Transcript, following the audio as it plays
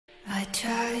I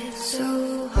tried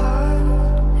so hard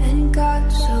and got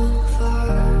so far,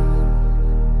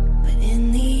 but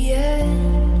in the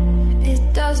end,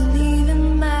 it doesn't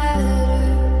even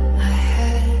matter. I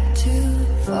had to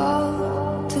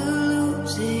fall to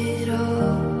lose it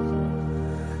all.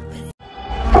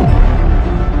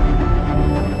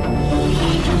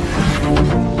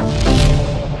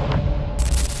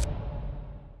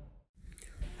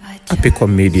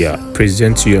 Apicom Media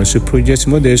presents Yonso Project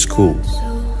Model School.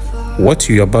 What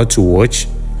you're about to watch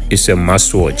is a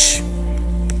must-watch.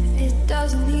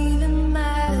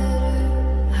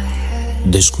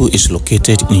 The school is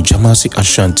located in Jamasi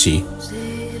Ashanti,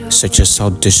 Sector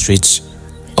South District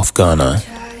of Ghana.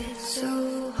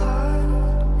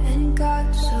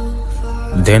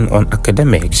 Then on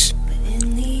academics,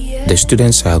 the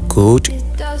students are good.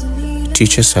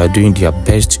 Teachers are doing their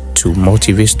best to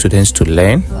motivate students to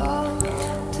learn.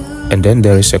 And then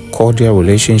there is a cordial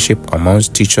relationship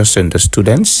amongst teachers and the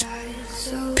students,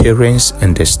 parents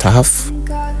and the staff.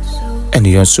 And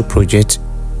the Yonso Project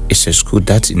is a school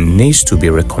that needs to be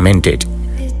recommended.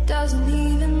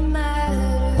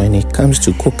 When it comes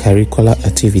to co-curricular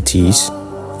activities,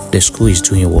 the school is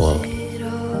doing well.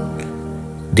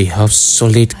 They have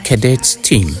solid cadets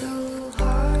team,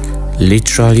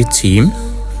 literary team,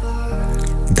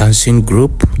 dancing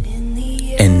group,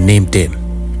 and name them.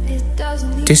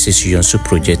 This is Yonso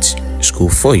Project School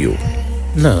for you.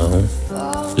 Now,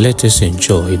 let us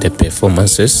enjoy the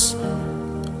performances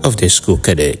of the school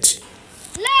cadets.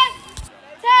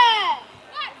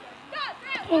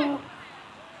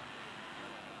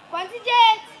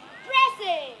 Contingent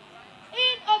pressing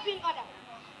in open order.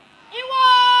 It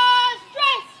was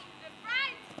stress.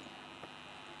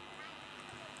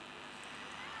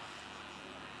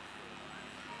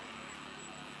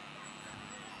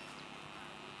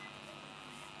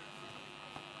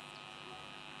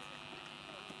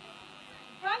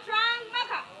 Front rank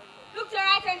marker. Look to your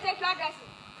right and take your dressing.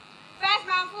 First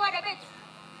man forward a bit.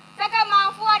 Second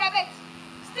man forward a bit.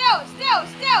 Still.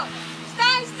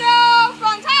 Stand still.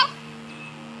 Front half.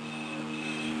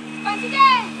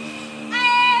 Contingent.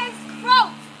 Eyes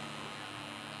front.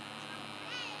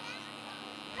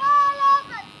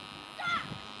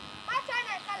 March on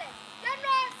and colors.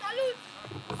 General, salute.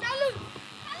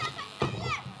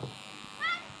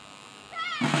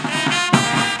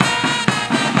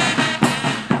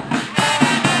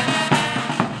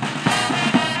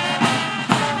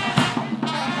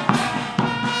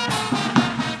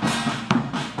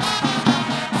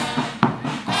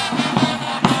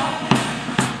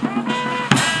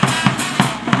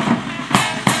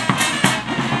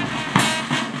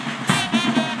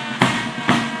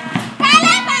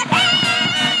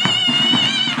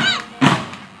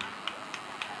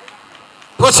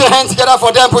 Put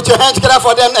your hands together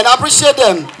for them, and appreciate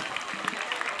them.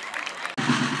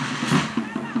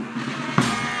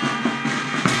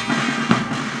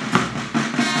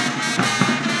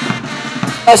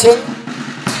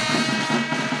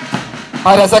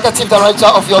 By the Executive Director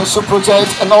of Yonso Project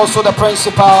and also the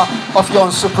Principal of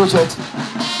Yonso Project.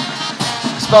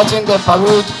 Expecting the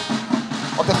parade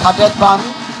of the cadet band.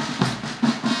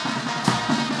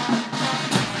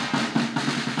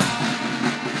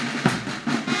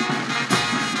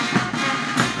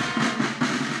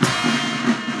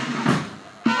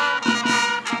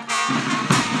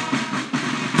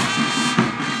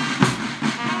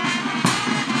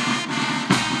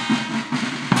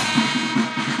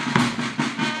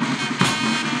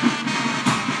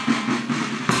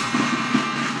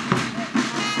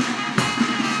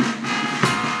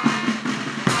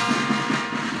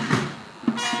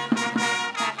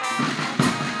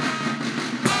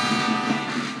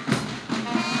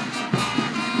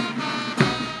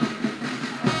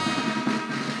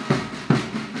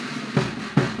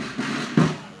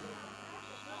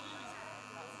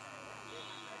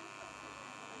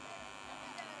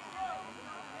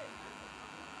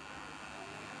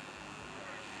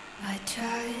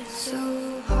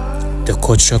 The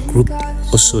culture group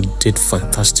also did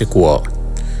fantastic work,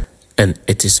 and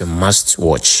it is a must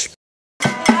watch.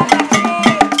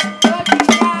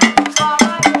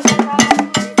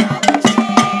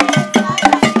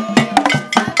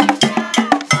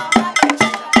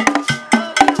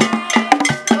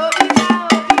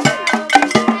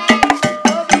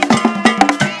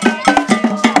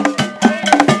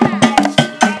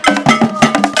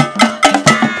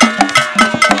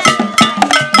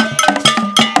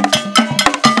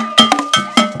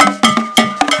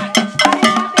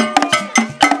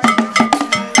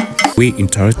 We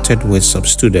interacted with some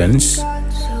students,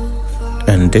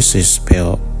 and this is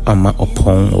Pel Ama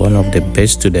Opong, one of the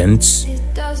best students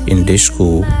in this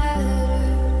school,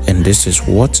 and and this is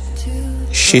what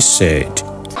she said.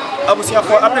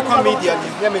 For Apicom Media,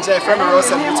 let me say, friend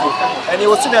Rosa, and he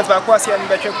was students by Quasi and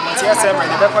Becker, and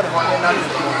the record of one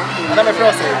and I'm a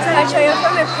person. I show you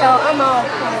from a pill,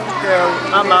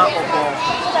 I'm out.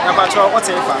 What's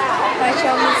it? I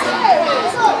shall miss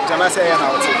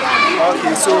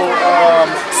okay, so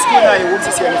school now you want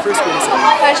to see any free school?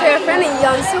 I show your friend in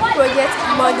Yonso Project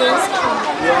Model School.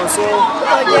 Yonso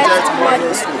Project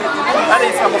Model School. That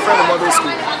is our friend model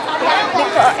school.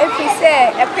 Because if we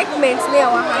say equipment near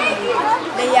our hand,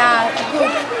 they are good.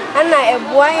 And I a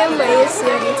boy and my year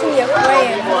getting your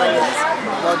prayer model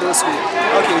school.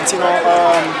 Okay, you know,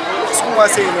 school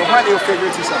was saying, what is your favorite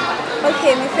teacher?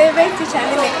 Okay, my favorite teacher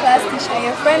is my class teacher,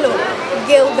 your friend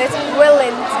Gilbert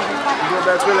Wellington.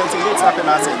 Gilbert Wellington, what's happening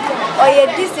at it? Or your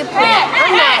discipline.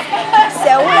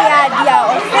 So we are the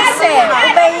officer,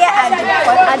 obey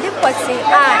at the potty.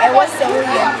 I was a way.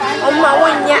 On my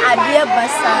 1 year at the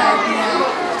Bassar.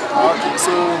 Okay,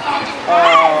 so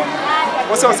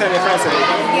what's also your friends?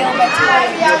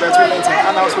 Gilbert Wellington,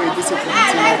 and also a discipline.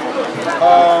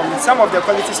 Some of the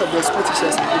qualities of the school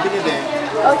teachers in the beginning there.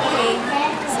 Okay,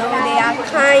 so they are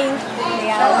kind, they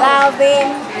are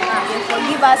loving, they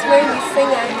forgive us when we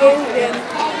sing against them,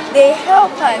 they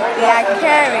help us, they are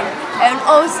caring, and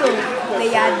also they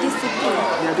are disciplined.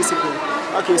 They are disciplined.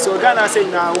 Okay, so Ghana saying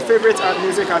now favorite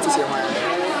music artist here?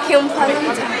 Kim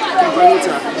Paluta. Kim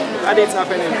Paluta. How did it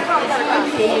happen?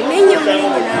 Okay, many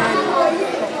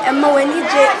Emma when you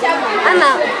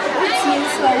Anna, what's your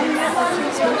son?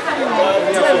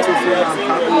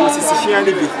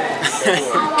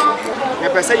 I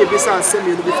say you be some send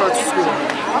you before to school.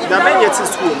 The man yet to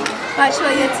school. But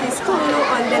sure yet to school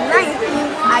on the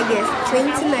 19th August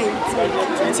 2019.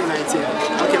 2019.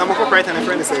 Okay, I'm going to and a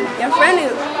friend say. Your friend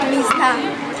is Mr.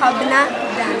 Pabna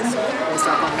Dance.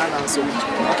 Mr. Pabna Dance.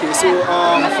 Okay, so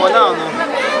for now,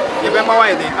 you remember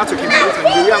why then I took him to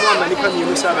the young man and you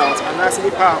shout out and I see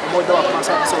the power more dog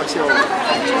so chill.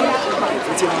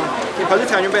 You probably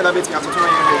better bit me out to my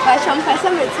head. I shall pass a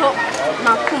little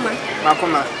Makuma.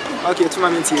 Okay, to my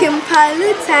meeting. Kim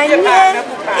Palutanye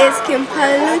is Kim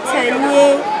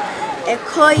Palutanye. A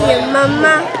coy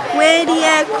mama, where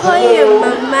the coy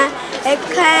mama, a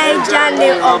kai Johnny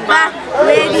Oba,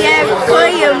 where the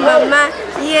coy mama,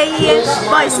 yeah,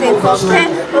 boys and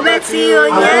cocaine, Betty on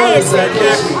yes,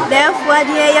 therefore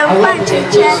the young fancy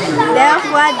check,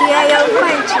 therefore the young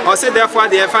fancy. Or say therefore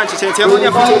the fancy check, tell me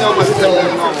about it. Okay,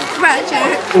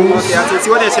 I see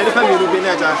what they said. If I'm going to be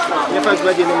there, your first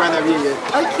wedding in Manavia.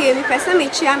 Okay, because I'm a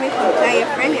chairman from my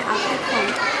friend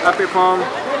Apicom.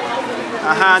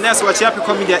 Aha, that's what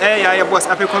Apicom Media. I was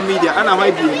Apicom Media. Anna,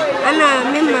 why be? Anna,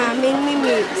 me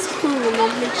school,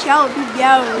 me shall be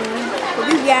down.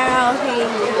 Okay,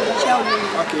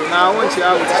 now I want you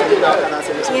out to check it out.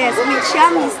 Yes, me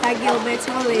shall Mr. Gilbert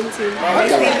Wellington. My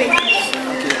favorite.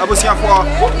 Okay, I was here for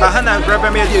Hannah and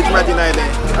Grab me a day to my denial.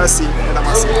 I see.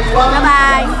 Bye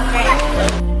bye.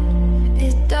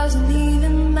 It doesn't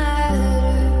even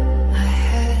matter. I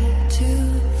had to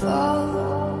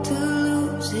fall to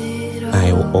lose it all.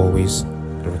 I will always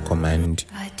recommend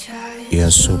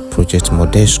Yonso Project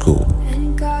Model School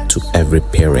to every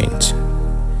parent.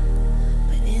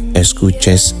 A school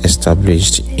just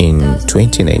established in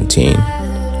 2019,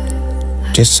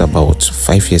 just about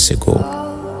 5 years ago,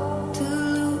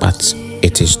 but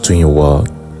it is doing well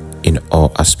in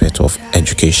all aspects of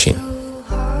education.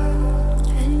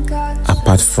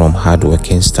 Apart from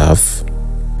hardworking staff,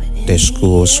 the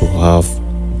school also have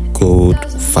good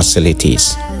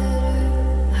facilities.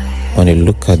 When you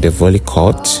look at the volley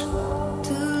court,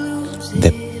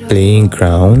 the playing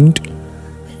ground,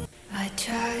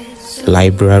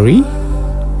 library,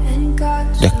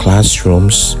 the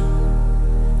classrooms,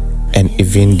 and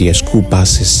even their school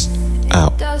buses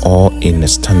are all in a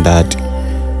standard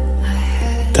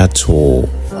that will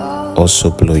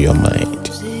also blow your mind.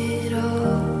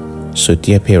 So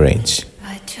dear parents,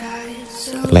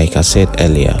 like I said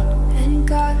earlier,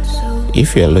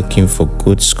 if you are looking for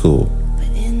good school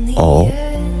or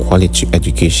quality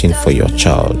education for your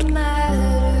child,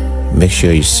 make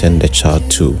sure you send the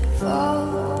child to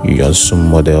Yonso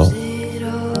Model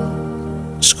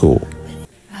School.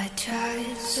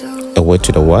 A word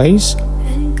to the wise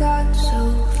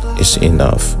is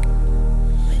enough.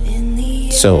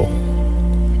 So,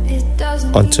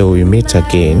 until we meet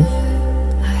again,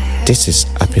 this is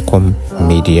Apicom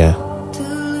Media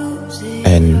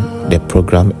and the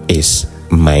program is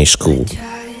My School.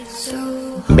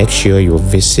 Make sure you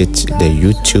visit the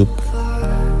YouTube,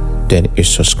 then you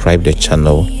subscribe the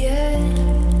channel,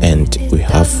 and we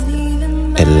have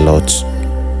a lot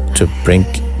to bring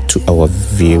to our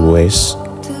viewers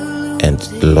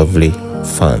and lovely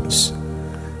fans.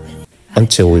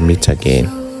 Until we meet again,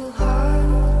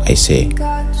 I say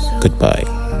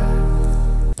goodbye.